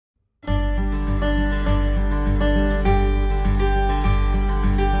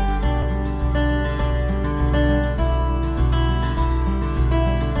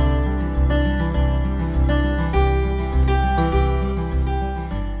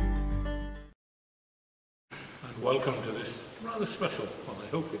and welcome to this rather special, well, I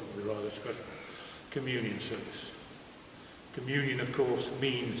hope it will be rather special, communion service. Communion, of course,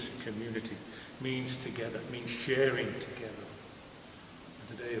 means community, means together, means sharing together.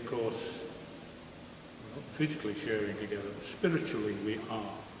 And today, of course, we're not physically sharing together, but spiritually we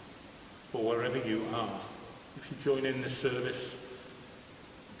are. For wherever you are, if you join in this service,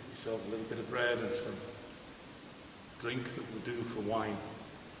 get yourself a little bit of bread and some drink that will do for wine,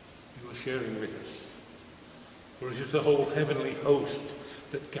 you are sharing with us. For it is the whole heavenly host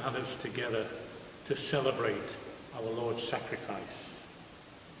that gathers together to celebrate our Lord's sacrifice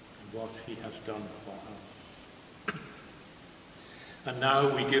and what he has done for us. And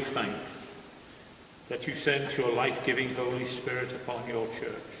now we give thanks that you sent your life-giving Holy Spirit upon your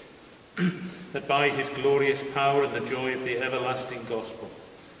church, that by his glorious power and the joy of the everlasting gospel,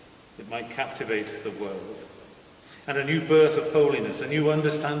 it might captivate the world, and a new birth of holiness, a new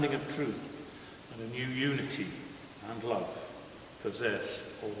understanding of truth, and a new unity and love possess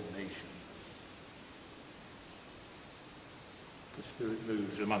all nations. The Spirit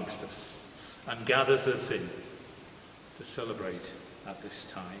moves amongst us and gathers us in to celebrate at this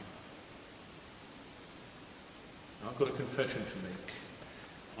time. I've got a confession to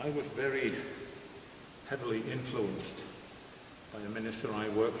make. I was very heavily influenced by a minister I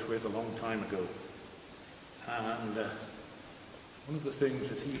worked with a long time ago. And one of the things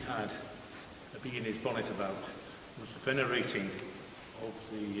that he had a bee in his bonnet about was the venerating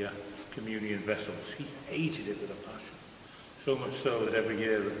of the communion vessels. He hated it with a passion. So much so that every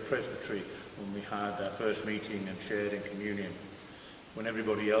year at the presbytery, when we had our first meeting and shared in communion, when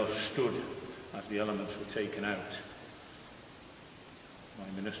everybody else stood as the elements were taken out, my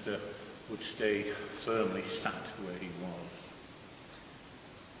minister would stay firmly sat where he was.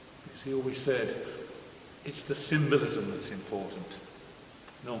 Because he always said, it's the symbolism that's important,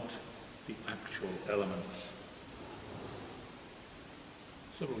 not the actual elements.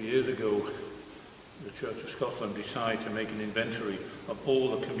 Several years ago, the Church of Scotland decided to make an inventory of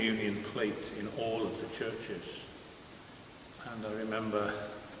all the communion plate in all of the churches. And I remember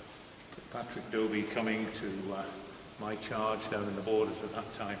Patrick Doby coming to my charge down in the Borders at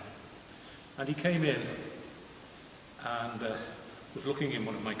that time. And he came in and was looking in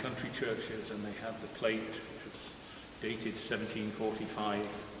one of my country churches, and they had the plate, which was dated 1745. And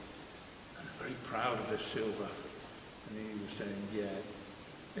I'm very proud of this silver. And he was saying, yeah,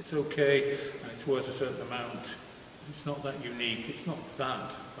 it's okay, and it's worth a certain amount, but it's not that unique, it's not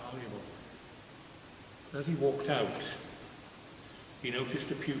that valuable. But as he walked out, he noticed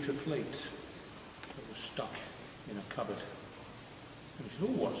a pewter plate that was stuck in a cupboard. And he said,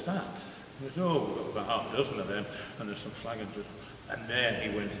 oh, what's that? And he said, oh, we've got about half a dozen of them, and there's some flagons. And then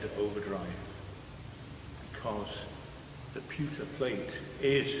he went into overdrive, because the pewter plate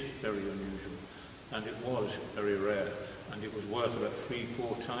is very unusual, and it was very rare. And it was worth about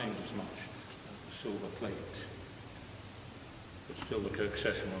 3-4 times as much as the silver plate. But still the Kirk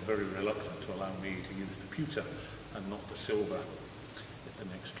session were very reluctant to allow me to use the pewter and not the silver at the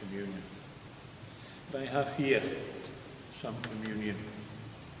next communion. But I have here some communion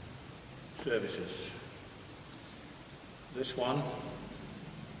services. This one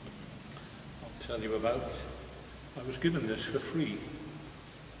I'll tell you about. I was given this for free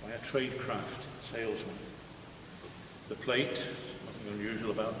by a tradecraft salesman. The plate, nothing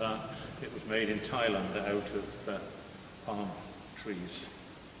unusual about that, it was made in Thailand out of palm trees.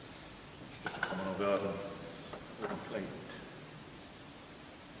 It's just a common garden wooden plate.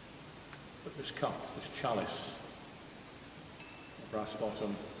 But this cup, this chalice, a brass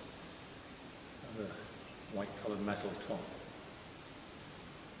bottom and a white-coloured metal top.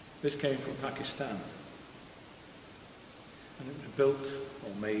 This came from Pakistan, and it was built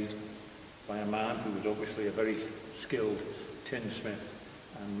or made by a man who was obviously a very skilled tinsmith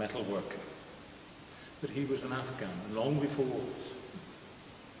and metal worker. But he was an Afghan, and long before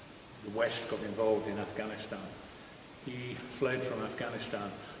the West got involved in Afghanistan, he fled from Afghanistan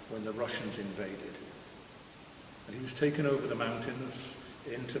when the Russians invaded. And he was taken over the mountains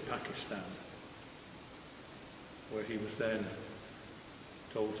into Pakistan, where he was then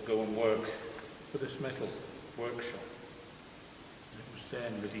told to go and work for this metal workshop. And it was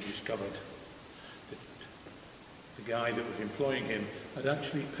then that he discovered that the guy that was employing him had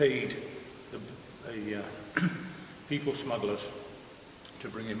actually paid the people smugglers to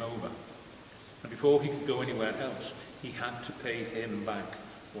bring him over. And before he could go anywhere else, he had to pay him back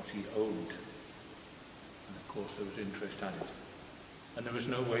what he owed. And of course there was interest added. And there was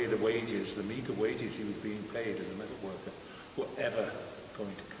no way the wages, the meagre wages he was being paid as a metal worker, were ever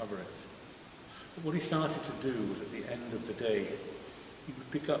going to cover it. But what he started to do was, at the end of the day, he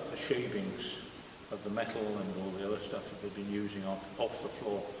would pick up the shavings of the metal and all the other stuff that they'd been using off the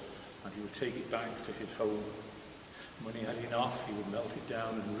floor, and he would take it back to his home. And when he had enough, he would melt it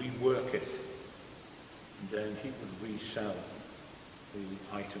down and rework it, and then he would resell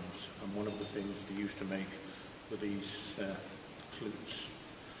the items. And one of the things that he used to make were these flutes,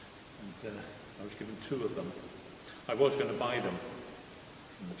 and I was given 2 of them. I was going to buy them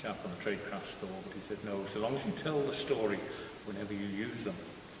from the chap on the trade craft store, but he said, no, so long as you tell the story whenever you use them,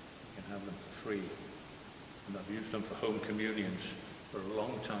 you can have them for free. And I've used them for home communions for a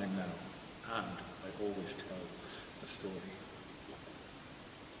long time now, and I always tell the story.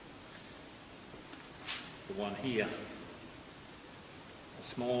 The one here, a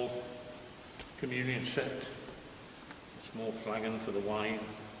small communion set, a small flagon for the wine,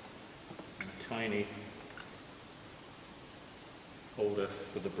 and a tiny holder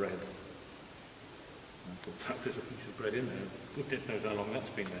for the bread. In fact, there's a piece of bread in there. Goodness knows how long that's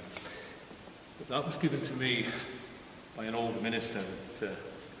been there. But that was given to me by an old minister that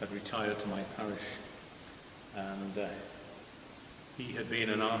had retired to my parish. And he had been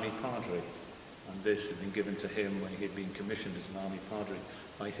an army padre, and this had been given to him when he had been commissioned as an army padre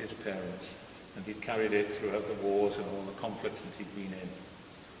by his parents. And he'd carried it throughout the wars and all the conflicts that he'd been in.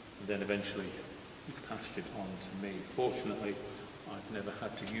 And then eventually he passed it on to me. Fortunately, I've never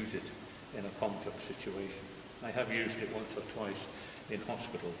had to use it in a conflict situation. I have used it once or twice in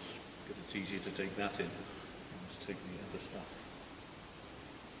hospitals, because it's easier to take that in than to take the other stuff.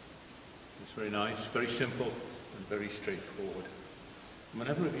 It's very nice, very simple, and very straightforward. And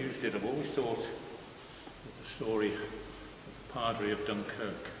whenever I've used it, I've always thought of the story of the Padre of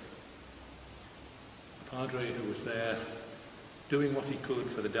Dunkirk. A Padre who was there doing what he could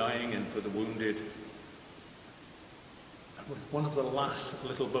for the dying and for the wounded. And with one of the last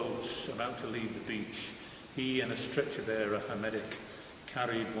little boats about to leave the beach, he and a stretcher bearer, a medic,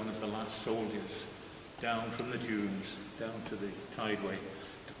 carried one of the last soldiers down from the dunes, down to the tideway,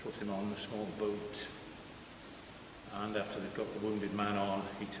 to put him on the small boat. And after they'd got the wounded man on,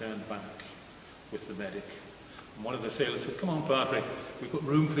 he turned back with the medic. And one of the sailors said, "Come on, Padre, we've got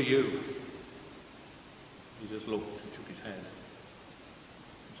room for you." He just looked and shook his head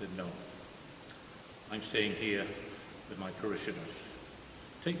and said, "No, I'm staying here with my parishioners.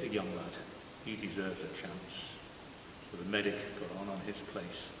 Take the young lad, he deserves a chance." So the medic got on his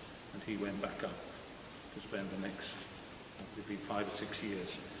place, and he went back up to spend the next, maybe 5 or 6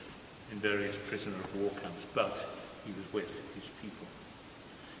 years in various prisoner of war camps, but he was with his people.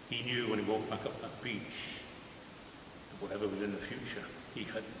 He knew when he walked back up that beach that whatever was in the future, he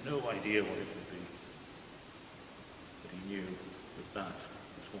had no idea what it would be. But he knew that that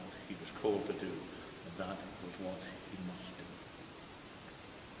was what he was called to do, and that was what he must do.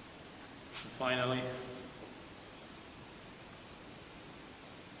 And finally,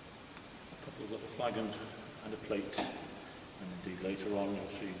 a couple of little flagons and a plate. And indeed later on you'll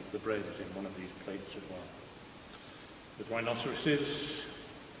see that the bread is in one of these plates as well. With rhinoceroses,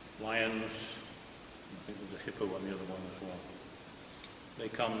 lions, and I think there's a hippo on the other one as well. They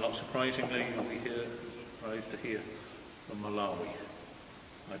come, not surprisingly, we hear, surprised to hear, from Malawi.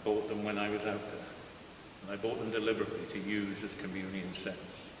 I bought them when I was out there, and I bought them deliberately to use as communion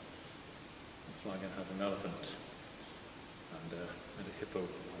sets. The flagon has an elephant and a hippo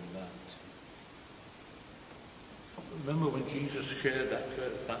on that. Remember when Jesus shared that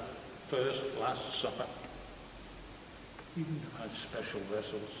first Last Supper? He wouldn't have had special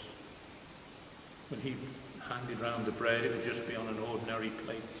vessels. When he handed round the bread, it would just be on an ordinary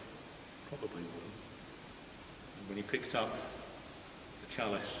plate. Probably wouldn't. And when he picked up the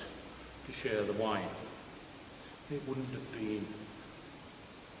chalice to share the wine, it wouldn't have been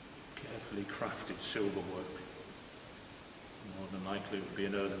carefully crafted silverwork. More than likely it would be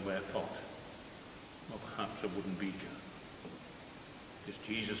an earthenware pot, or perhaps a wooden beaker. Because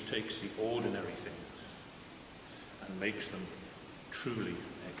Jesus takes the ordinary things and makes them truly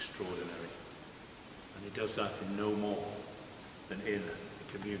extraordinary. And he does that in no more than in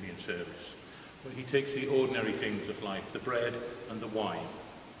the communion service, where he takes the ordinary things of life, the bread and the wine,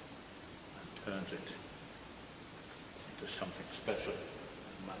 and turns it into something special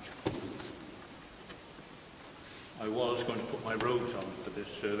and magical. I was going to put my robes on for this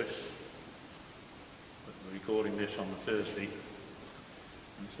service, but we're recording this on the Thursday,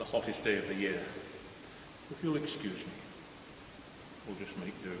 and it's the hottest day of the year. So if you'll excuse me, we'll just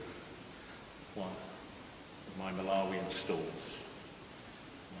make do with one of my Malawian stalls.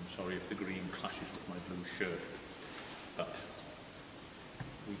 I'm sorry if the green clashes with my blue shirt, but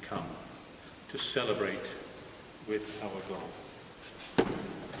we come to celebrate with our God.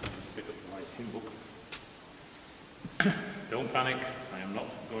 Pick up my hymn book. Don't panic, I am not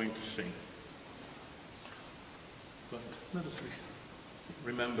going to sing. But let us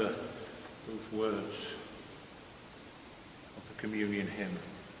remember those words of the communion hymn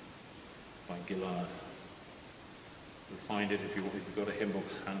by Gillard. You'll find it if you've got a hymn book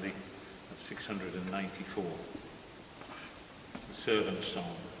handy at 694. The servant's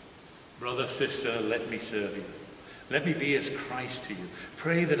song. Brother, sister, let me serve you. Let me be as Christ to you.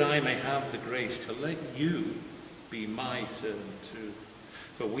 Pray that I may have the grace to let you be my servant too.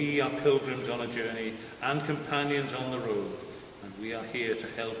 For we are pilgrims on a journey and companions on the road, and we are here to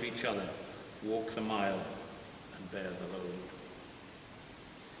help each other walk the mile and bear the load.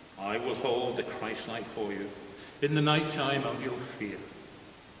 I will hold the Christ-like for you in the night time of your fear.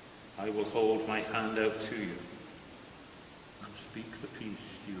 I will hold my hand out to you and speak the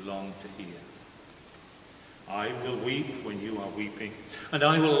peace you long to hear. I will weep when you are weeping, and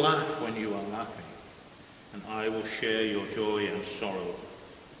I will laugh when you are laughing, and I will share your joy and sorrow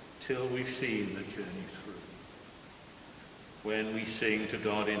till we've seen the journey through. When we sing to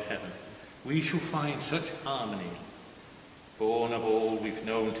God in heaven, we shall find such harmony, born of all we've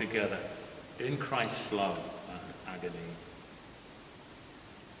known together in Christ's love and agony.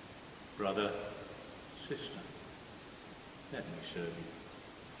 Brother, sister, let me serve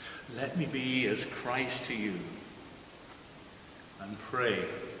you. Let me be as Christ to you, and pray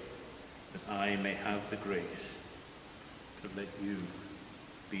that I may have the grace to let you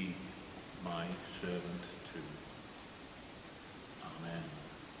be my servant too. Amen.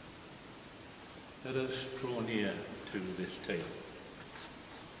 Let us draw near to this table.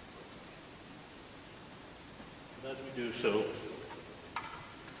 And as we do so,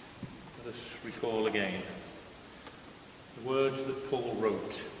 let us recall again the words that Paul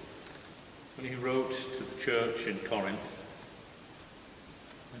wrote when he wrote to the church in Corinth,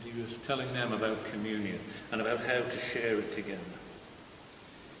 and he was telling them about communion and about how to share it together.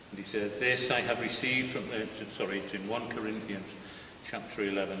 And he says, this I have received from, it's in 1 Corinthians chapter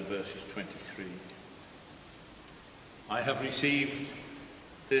 11, verses 23. I have received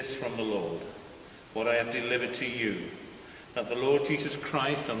this from the Lord, what I have delivered to you, that the Lord Jesus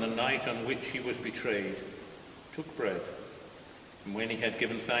Christ, on the night on which he was betrayed, took bread. And when he had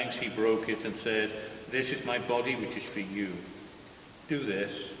given thanks, he broke it and said, this is my body which is for you. Do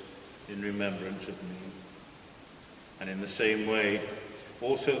this in remembrance of me. And in the same way,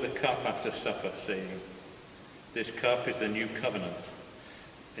 also the cup after supper, saying, this cup is the new covenant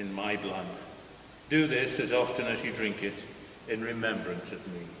in my blood. Do this as often as you drink it in remembrance of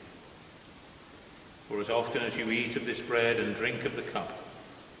me. For as often as you eat of this bread and drink of the cup,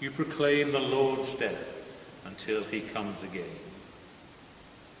 you proclaim the Lord's death until he comes again.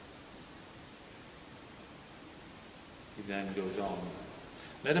 He then goes on,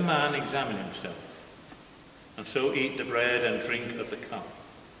 let a man examine himself, and so eat the bread and drink of the cup.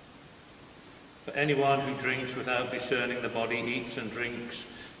 For anyone who drinks without discerning the body eats and drinks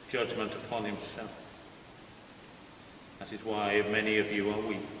judgment upon himself. That is why many of you are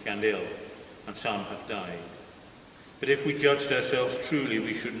weak and ill, and some have died. But if we judged ourselves truly,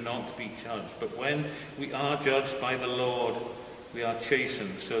 we should not be judged. But when we are judged by the Lord, we are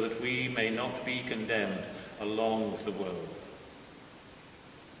chastened, so that we may not be condemned along with the world.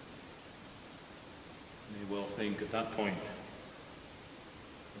 You may well think at that point,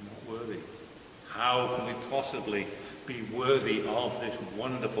 we're not worthy. How can we possibly be worthy of this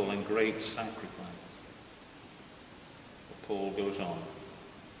wonderful and great sacrifice? But Paul goes on.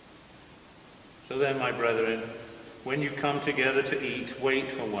 So then, my brethren, when you come together to eat, wait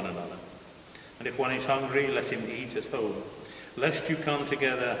for one another. And if one is hungry, let him eat at home, lest you come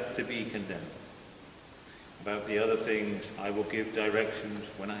together to be condemned. About the other things, I will give directions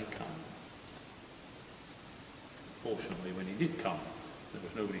when I come. Fortunately, when he did come, there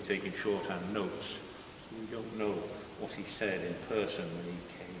was nobody taking shorthand notes, so we don't know what he said in person when he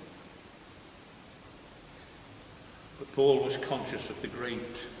came. But Paul was conscious of the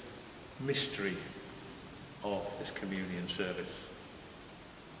great mystery of this communion service.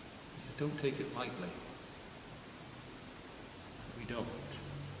 He said, don't take it lightly. We don't.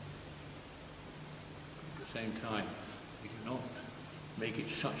 But at the same time, we do not make it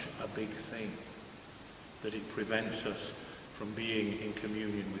such a big thing that it prevents us from being in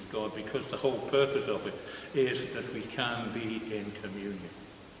communion with God, because the whole purpose of it is that we can be in communion.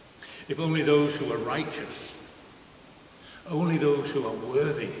 If only those who are righteous, only those who are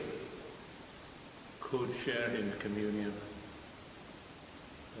worthy could share in the communion,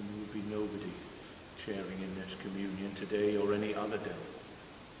 then there would be nobody sharing in this communion today or any other day.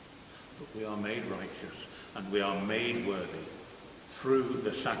 But we are made righteous and we are made worthy through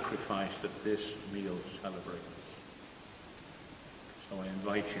the sacrifice that this meal celebrates. So I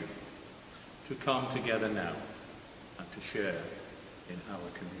invite you to come together now and to share in our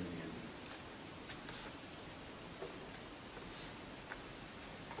communion.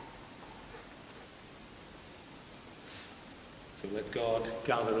 So let God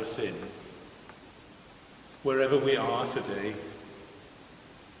gather us in, wherever we are today,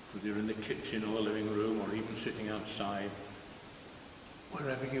 whether you're in the kitchen or the living room or even sitting outside,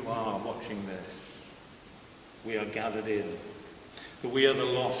 wherever you are watching this, we are gathered in. For we are the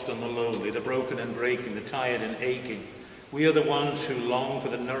lost and the lonely, the broken and breaking, the tired and aching. We are the ones who long for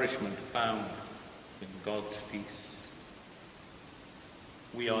the nourishment found in God's feast.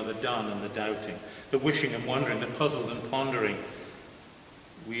 We are the done and the doubting, the wishing and wondering, the puzzled and pondering.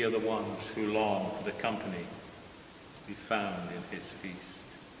 We are the ones who long for the company to be found in his feast.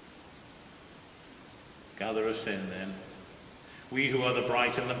 Gather us in then. We who are the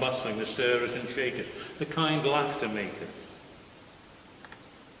bright and the bustling, the stirrers and shakers, the kind laughter makers.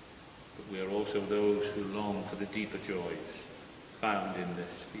 But we are also those who long for the deeper joys found in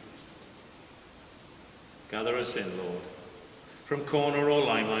this feast. Gather us in, Lord, from corner or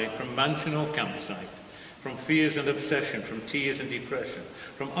limelight, from mansion or campsite, from fears and obsession, from tears and depression,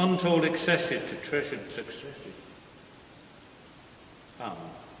 from untold excesses to treasured successes. Come,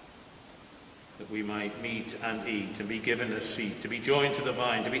 that we might meet and eat and be given a seat, to be joined to the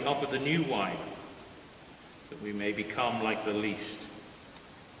vine, to be offered the new wine, that we may become like the least,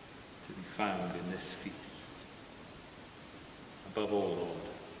 to be found in this feast. Above all, Lord,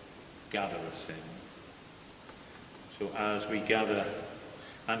 gather us in. So as we gather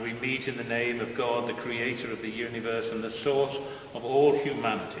and we meet in the name of God, the creator of the universe and the source of all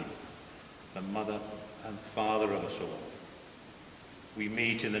humanity, the mother and father of us all, we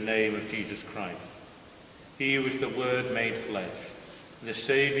meet in the name of Jesus Christ, he who is the Word made flesh, the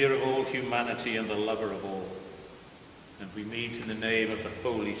Saviour of all humanity and the lover of all. And we meet in the name of the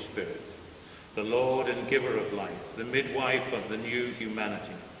Holy Spirit, the Lord and giver of life, the midwife of the new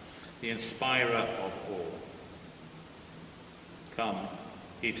humanity, the inspirer of all. Come,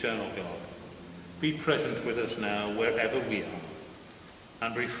 eternal God, be present with us now wherever we are,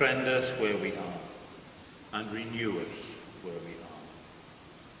 and befriend us where we are, and renew us where we are.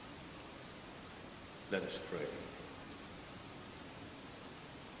 Let us pray.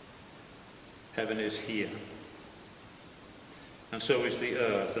 Heaven is here, and so is the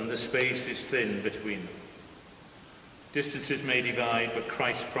earth, and the space is thin between them. Distances may divide, but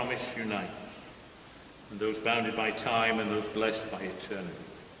Christ's promise unites, and those bounded by time and those blessed by eternity.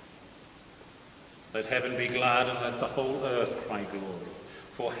 Let heaven be glad, and let the whole earth cry glory,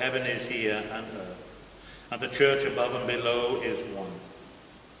 for heaven is here and earth, and the church above and below is one.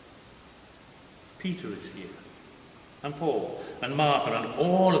 Peter is here, and Paul, and Martha, and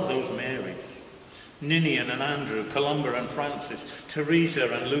all of those Marys, Ninian and Andrew, Columba and Francis, Teresa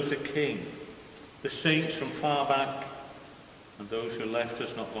and Luther King, the saints from far back, and those who left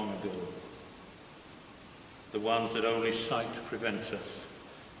us not long ago, the ones that only sight prevents us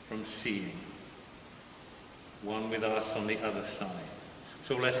from seeing, one with us on the other side.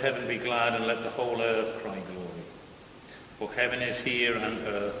 So let heaven be glad, and let the whole earth cry glory. For heaven is here and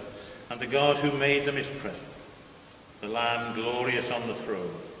earth, and the God who made them is present, the Lamb glorious on the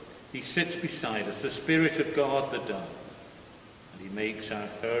throne. He sits beside us, the Spirit of God the dove, and he makes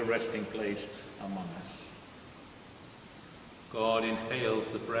her resting place among us. God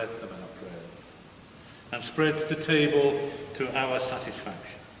inhales the breath of our prayers and spreads the table to our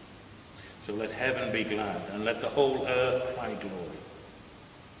satisfaction. So let heaven be glad, and let the whole earth cry glory.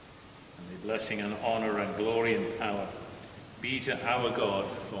 And the blessing and honor and glory and power be to our God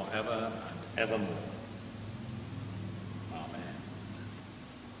forever and evermore. Amen.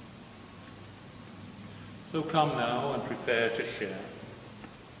 So come now and prepare to share,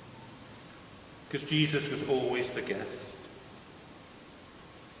 because Jesus was always the guest.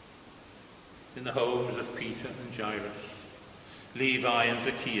 In the homes of Peter and Jairus, Levi and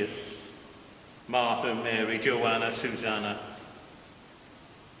Zacchaeus, Martha, Mary, Joanna, Susanna,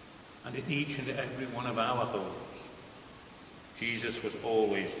 and in each and every one of our homes, Jesus was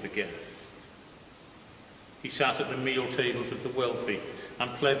always the guest. He sat at the meal tables of the wealthy and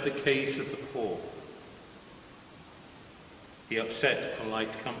pled the case of the poor. He upset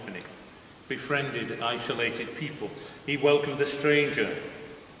polite company, befriended isolated people. He welcomed the stranger.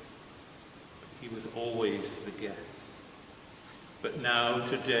 He was always the guest. But now,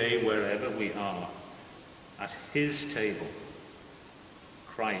 today, wherever we are, at his table,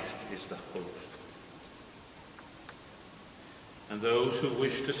 Christ is the host. And those who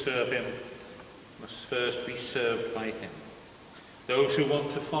wish to serve him must first be served by him. Those who want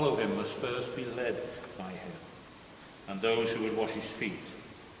to follow him must first be led by him. And those who would wash his feet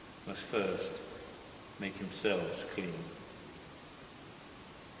must first make themselves clean.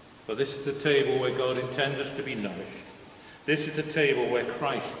 For this is the table where God intends us to be nourished. This is the table where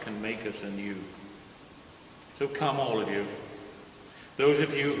Christ can make us anew. So come, all of you, those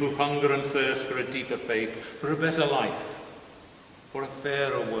of you who hunger and thirst for a deeper faith, for a better life, for a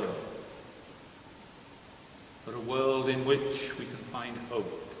fairer world, for a world in which we can find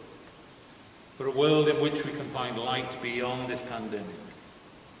hope, for a world in which we can find light beyond this pandemic.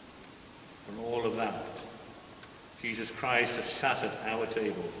 For all of that, Jesus Christ has sat at our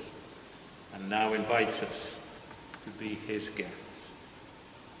tables and now invites us to be his guest.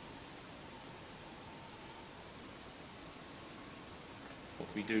 What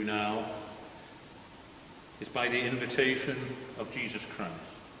we do now is by the invitation of Jesus Christ.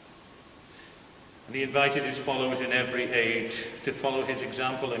 And he invited his followers in every age to follow his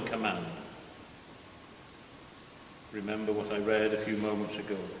example and command. Remember what I read a few moments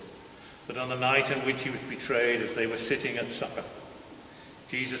ago, that on the night in which he was betrayed, as they were sitting at supper,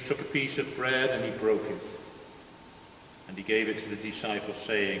 Jesus took a piece of bread and he broke it. And he gave it to the disciples,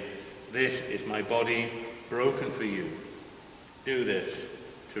 saying, "This is my body broken for you. Do this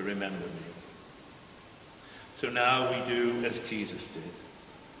to remember me." So now we do as Jesus did.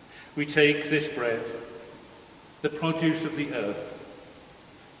 We take this bread, the produce of the earth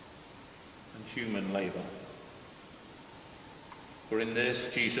and human labor. For in this,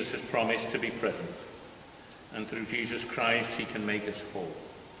 Jesus has promised to be present, and through Jesus Christ, he can make us whole.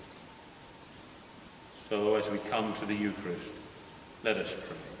 So as we come to the Eucharist, let us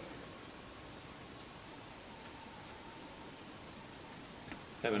pray.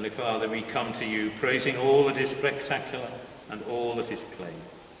 Heavenly Father, we come to you praising all that is spectacular and all that is plain.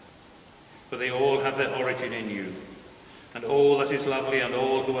 For they all have their origin in you, and all that is lovely and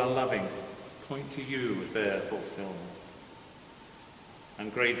all who are loving point to you as their fulfillment.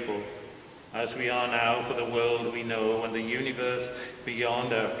 And grateful as we are now for the world we know and the universe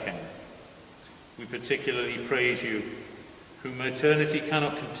beyond our ken, we particularly praise you, whom eternity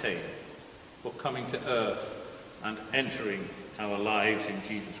cannot contain, for coming to earth and entering our lives in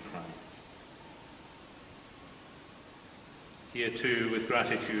Jesus Christ. Here too, with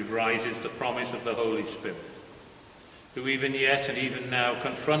gratitude, rises the promise of the Holy Spirit, who even yet and even now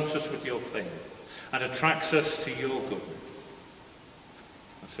confronts us with your claim and attracts us to your goodness.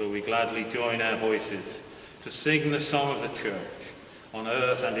 And so we gladly join our voices to sing the song of the church on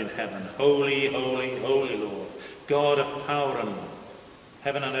earth and in heaven. Holy, holy, holy Lord, God of power and might.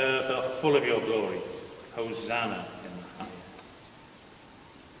 Heaven and earth are full of your glory. Hosanna in the highest.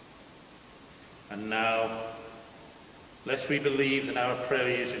 And now, lest we believe that our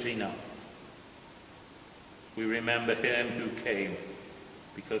praise is enough, we remember him who came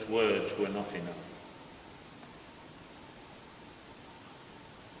because words were not enough.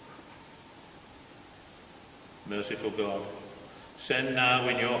 Merciful God, send now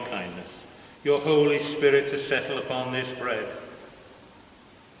in your kindness your Holy Spirit to settle upon this bread,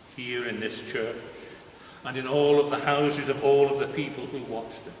 here in this church, and in all of the houses of all of the people who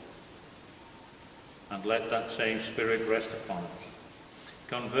watch this. And let that same Spirit rest upon us,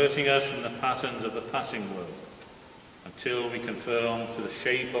 converting us from the patterns of the passing world, until we conform to the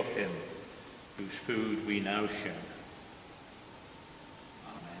shape of him whose food we now share.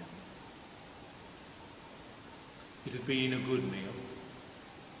 Amen. It had been a good meal.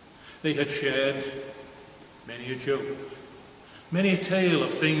 They had shared many a joke, many a tale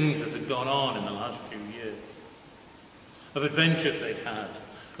of things that had gone on in the last few years, of adventures they'd had,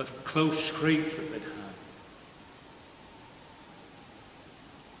 of close scrapes that they'd had.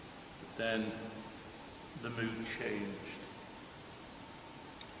 But then the mood changed.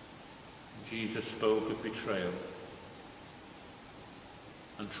 Jesus spoke of betrayal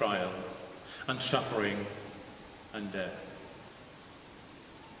and trial and suffering and death.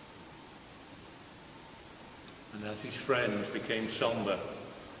 And as his friends became somber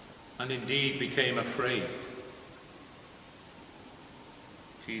and indeed became afraid,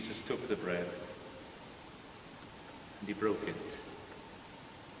 Jesus took the bread and he broke it.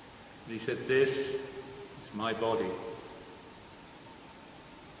 And he said, "This is my body.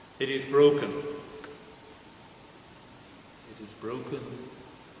 It is broken. It is broken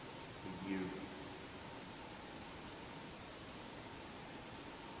for you."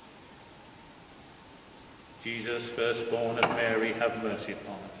 Jesus, firstborn of Mary, have mercy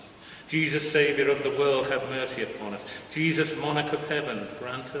upon us. Jesus, Saviour of the world, have mercy upon us. Jesus, Monarch of heaven,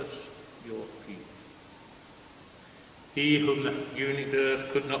 grant us your peace. He whom the universe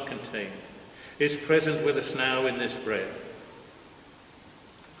could not contain is present with us now in this bread.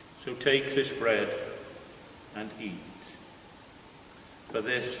 So take this bread and eat. For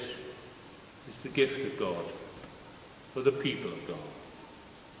this is the gift of God for the people of God.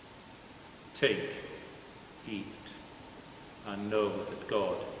 Take, eat, and know that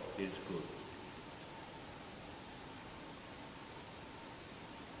God is good.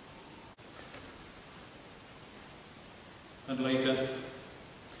 And later,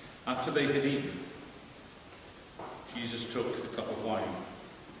 after they had eaten, Jesus took the cup of wine.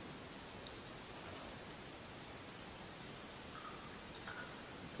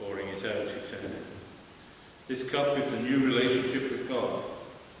 Pouring it out, he said, "This cup is the new relationship with God.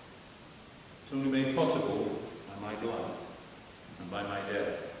 It's only made possible by my blood and by my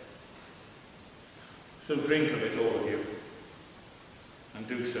death. So drink of it, all of you, and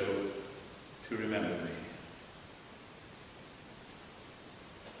do so to remember me."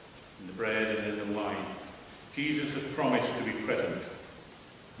 In the bread and in the wine, Jesus has promised to be present,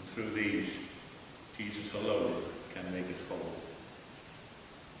 and through these, Jesus alone can make us whole.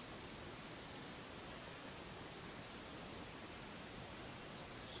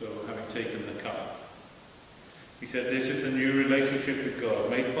 So, having taken the cup, he said, "This is the new relationship with God,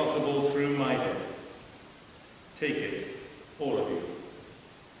 made possible through my death. Take it, all of you,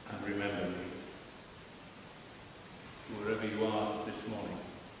 and remember me." Wherever you are this morning,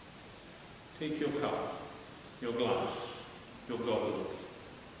 take your cup, your glass, your goblet,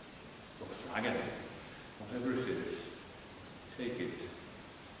 your flagon, whatever it is, take it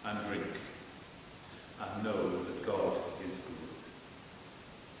and drink, and know that God is good.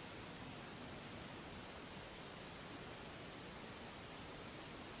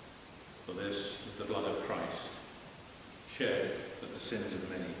 For this is the blood of Christ, shed that the sins of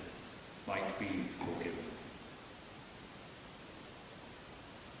many might be forgiven.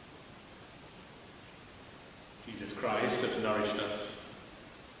 Jesus Christ has nourished us,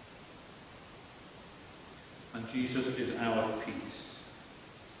 and Jesus is our peace.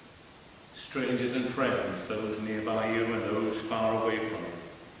 Strangers and friends, those nearby you and those far away from you,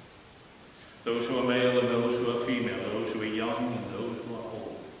 those who are male and those who are female, those who are young and those who are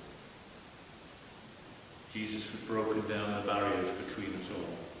old. Jesus has broken down the barriers between us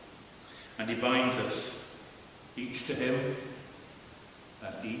all, and he binds us, each to him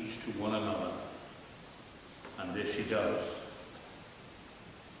and each to one another. And this he does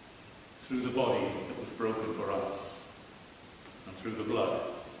through the body that was broken for us and through the blood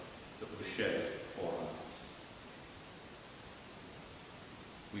that was shed for us.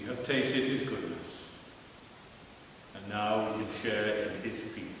 We have tasted his goodness, and now we can share in his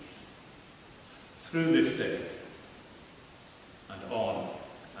peace through this day and on,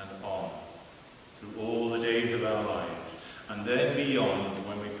 through all the days of our lives, and then beyond,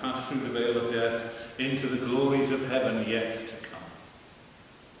 when we pass through the veil of death into the glories of heaven yet to come.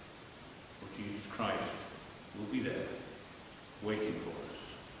 For Jesus Christ will be there, waiting for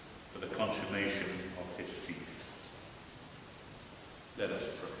us, for the consummation of his feast. Let us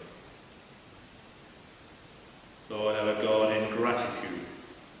pray. Lord our God, in gratitude,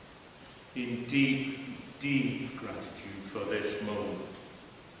 in deep, deep gratitude for this moment,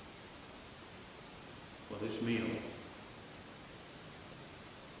 for this meal,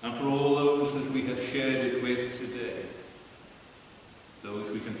 and for all those that we have shared it with today,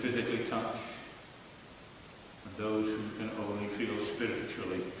 those we can physically touch, and those who can only feel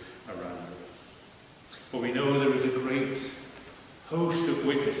spiritually around us. For we know there is a great host of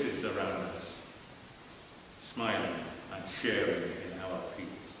witnesses around us, smiling and sharing in our peace.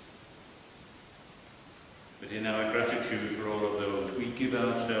 But in our gratitude for all of those, we give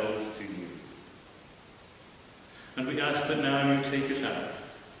ourselves to you. And we ask that now you take us out,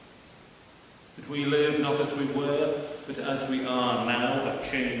 that we live not as we were, but as we are now, a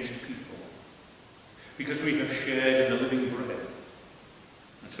changed people, because we have shared in the living bread,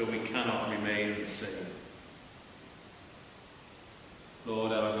 and so we cannot remain the same.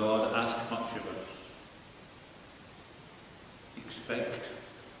 Lord our God, ask much of us. Expect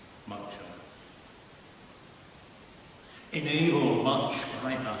much of us. Enable much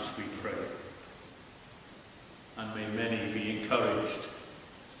by us, we pray, and may many be encouraged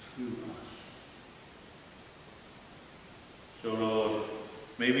through us. So, Lord,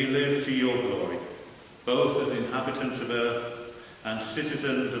 may we live to your glory, both as inhabitants of earth and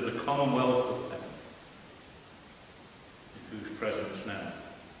citizens of the commonwealth of heaven, in whose presence now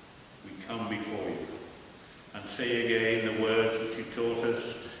we come before you and say again the words that you taught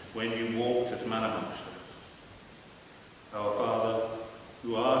us when you walked as man amongst us. Our Father,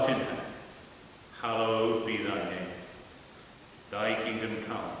 who art in heaven, hallowed be thy name. Thy kingdom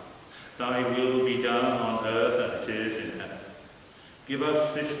come, thy will be done on earth as it is in heaven. Give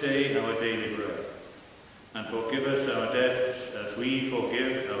us this day our daily bread, and forgive us our debts as we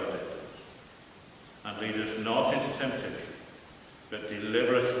forgive our debtors. And lead us not into temptation, but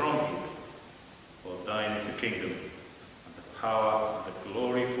deliver us from evil. For thine is the kingdom, and the power, and the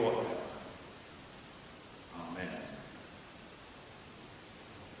glory forever. Amen.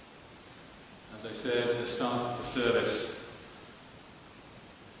 As I said at the start of the service,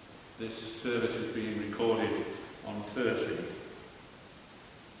 this service is being recorded on Thursday.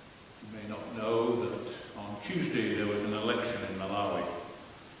 You may not know that on Tuesday there was an election in Malawi.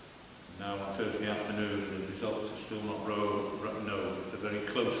 Now on Thursday afternoon the results are still not known. It's a very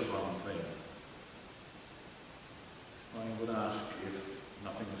close one thing. I would ask, if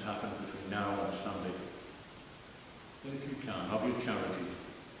nothing has happened between now and Sunday, that if you can, of your charity,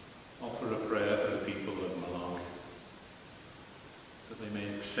 offer a prayer for the people of Malawi, that they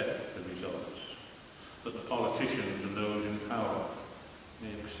may accept the results, that the politicians and those in power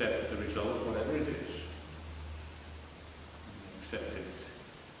may accept the result, whatever it is, and may accept it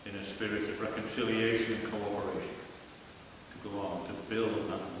in a spirit of reconciliation and cooperation, to go on to build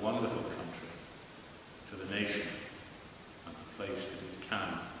that wonderful country to the nation and the place that it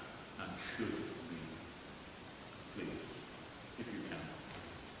can and should be. Please, if you can,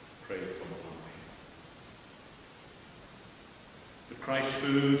 pray for Malawi. But Christ's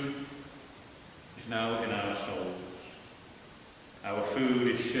food is now in our souls. Our food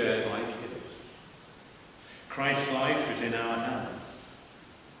is shared like his. Christ's life is in our hands,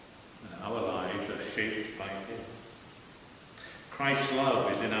 and our lives are shaped by his. Christ's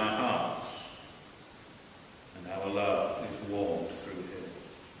love is in our hearts, and our love is warmed through his.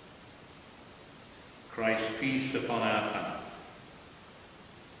 Christ's peace upon our path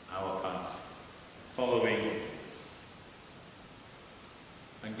following his.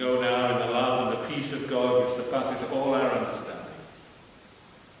 And go now in the love and the peace of God which surpasses all our understanding.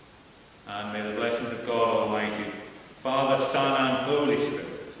 And may the blessings of God Almighty, Father, Son, and Holy Spirit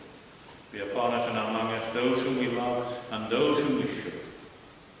be upon us and among us, those whom we love and those whom we should,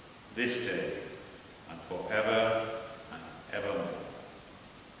 this day and forever